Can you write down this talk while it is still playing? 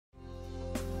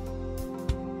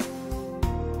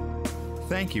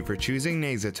Thank you for choosing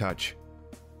Nasatouch.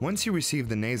 Once you receive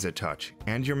the Nasatouch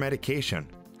and your medication,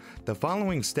 the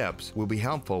following steps will be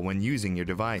helpful when using your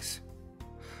device.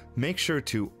 Make sure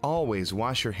to always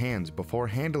wash your hands before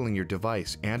handling your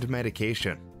device and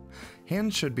medication.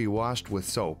 Hands should be washed with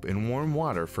soap in warm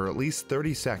water for at least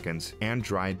 30 seconds and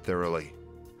dried thoroughly.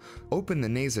 Open the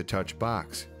Nasatouch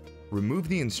box. Remove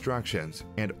the instructions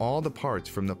and all the parts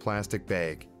from the plastic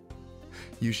bag.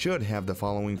 You should have the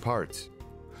following parts.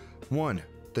 1.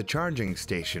 The charging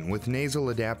station with nasal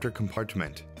adapter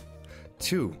compartment.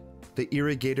 2. The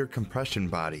irrigator compression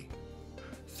body.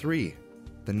 3.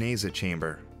 The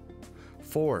nasochamber.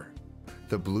 4.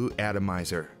 The blue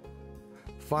atomizer.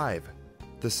 5.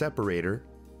 The separator.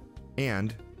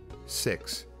 And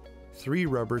 6. 3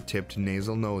 rubber-tipped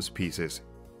nasal nose pieces.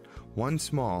 1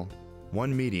 small,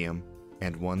 1 medium,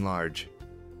 and 1 large.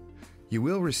 You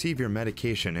will receive your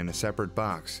medication in a separate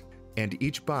box, and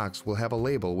each box will have a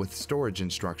label with storage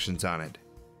instructions on it.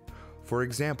 For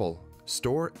example,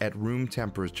 store at room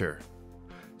temperature,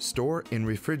 store in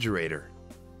refrigerator,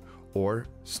 or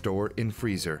store in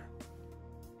freezer.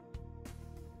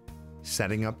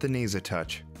 Setting up the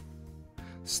Nasatouch.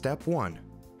 Step 1.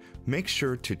 Make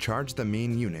sure to charge the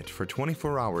main unit for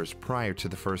 24 hours prior to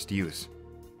the first use.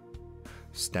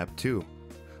 Step 2.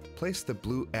 Place the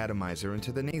blue atomizer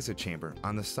into the nasochamber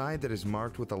on the side that is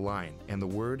marked with a line and the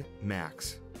word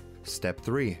MAX. Step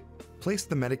 3. Place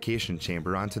the medication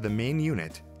chamber onto the main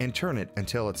unit and turn it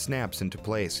until it snaps into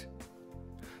place.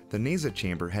 The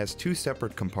nasochamber has 2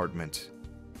 separate compartments: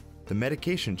 the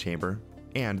medication chamber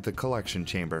and the collection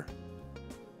chamber.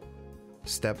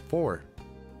 Step 4.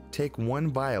 Take 1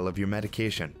 vial of your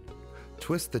medication.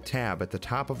 Twist the tab at the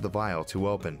top of the vial to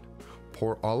open.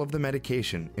 Pour all of the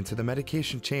medication into the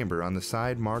medication chamber on the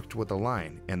side marked with a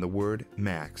line and the word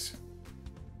MAX.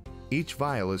 Each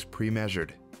vial is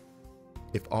pre-measured.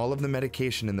 If all of the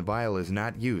medication in the vial is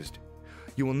not used,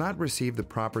 you will not receive the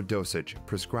proper dosage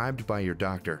prescribed by your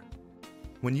doctor.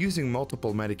 When using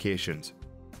multiple medications,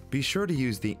 be sure to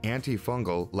use the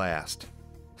antifungal last.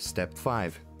 Step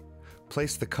 5.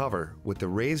 Place the cover with the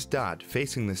raised dot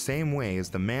facing the same way as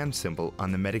the man symbol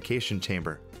on the medication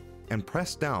chamber, and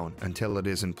press down until it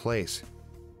is in place.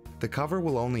 The cover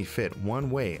will only fit one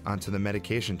way onto the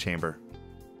medication chamber.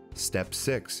 Step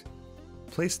 6.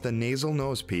 Place the nasal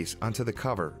nose piece onto the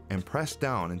cover and press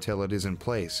down until it is in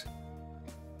place.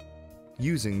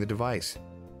 Using the device.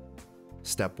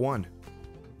 Step 1.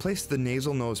 Place the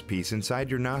nasal nose piece inside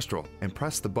your nostril and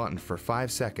press the button for 5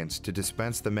 seconds to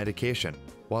dispense the medication,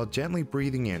 while gently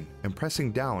breathing in and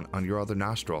pressing down on your other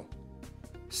nostril.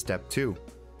 Step 2.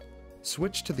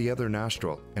 Switch to the other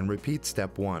nostril and repeat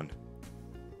step 1.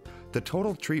 The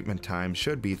total treatment time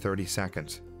should be 30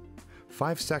 seconds,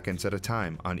 5 seconds at a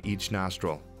time on each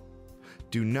nostril.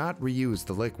 Do not reuse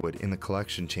the liquid in the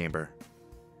collection chamber.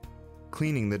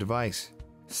 Cleaning the device.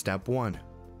 Step 1.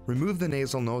 Remove the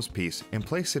nasal nose piece and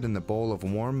place it in the bowl of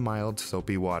warm, mild,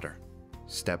 soapy water.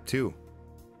 Step 2.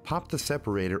 Pop the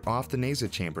separator off the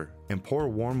nasochamber and pour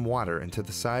warm water into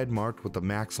the side marked with the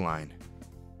MAX line.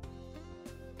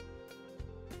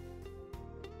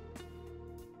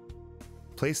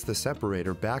 Place the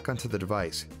separator back onto the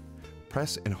device.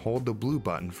 Press and hold the blue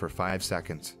button for 5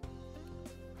 seconds.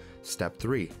 Step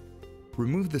 3.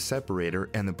 Remove the separator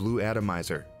and the blue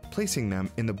atomizer, placing them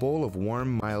in the bowl of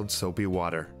warm, mild, soapy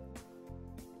water.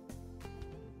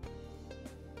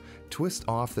 Twist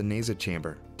off the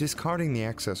nasochamber, discarding the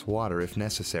excess water if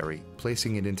necessary,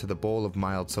 placing it into the bowl of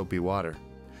mild, soapy water.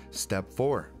 Step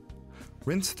 4.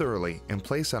 Rinse thoroughly and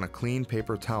place on a clean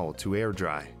paper towel to air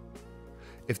dry.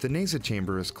 If the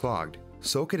nasochamber is clogged,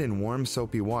 soak it in warm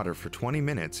soapy water for 20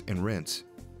 minutes and rinse.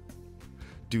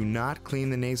 Do not clean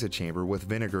the nasochamber with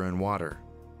vinegar and water.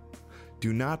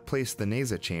 Do not place the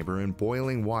nasochamber in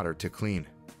boiling water to clean.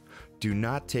 Do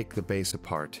not take the base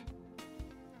apart.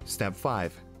 Step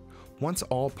 5. Once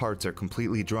all parts are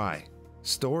completely dry,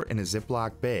 store in a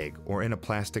Ziploc bag or in a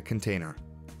plastic container.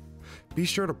 Be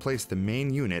sure to place the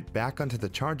main unit back onto the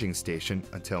charging station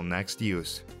until next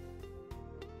use.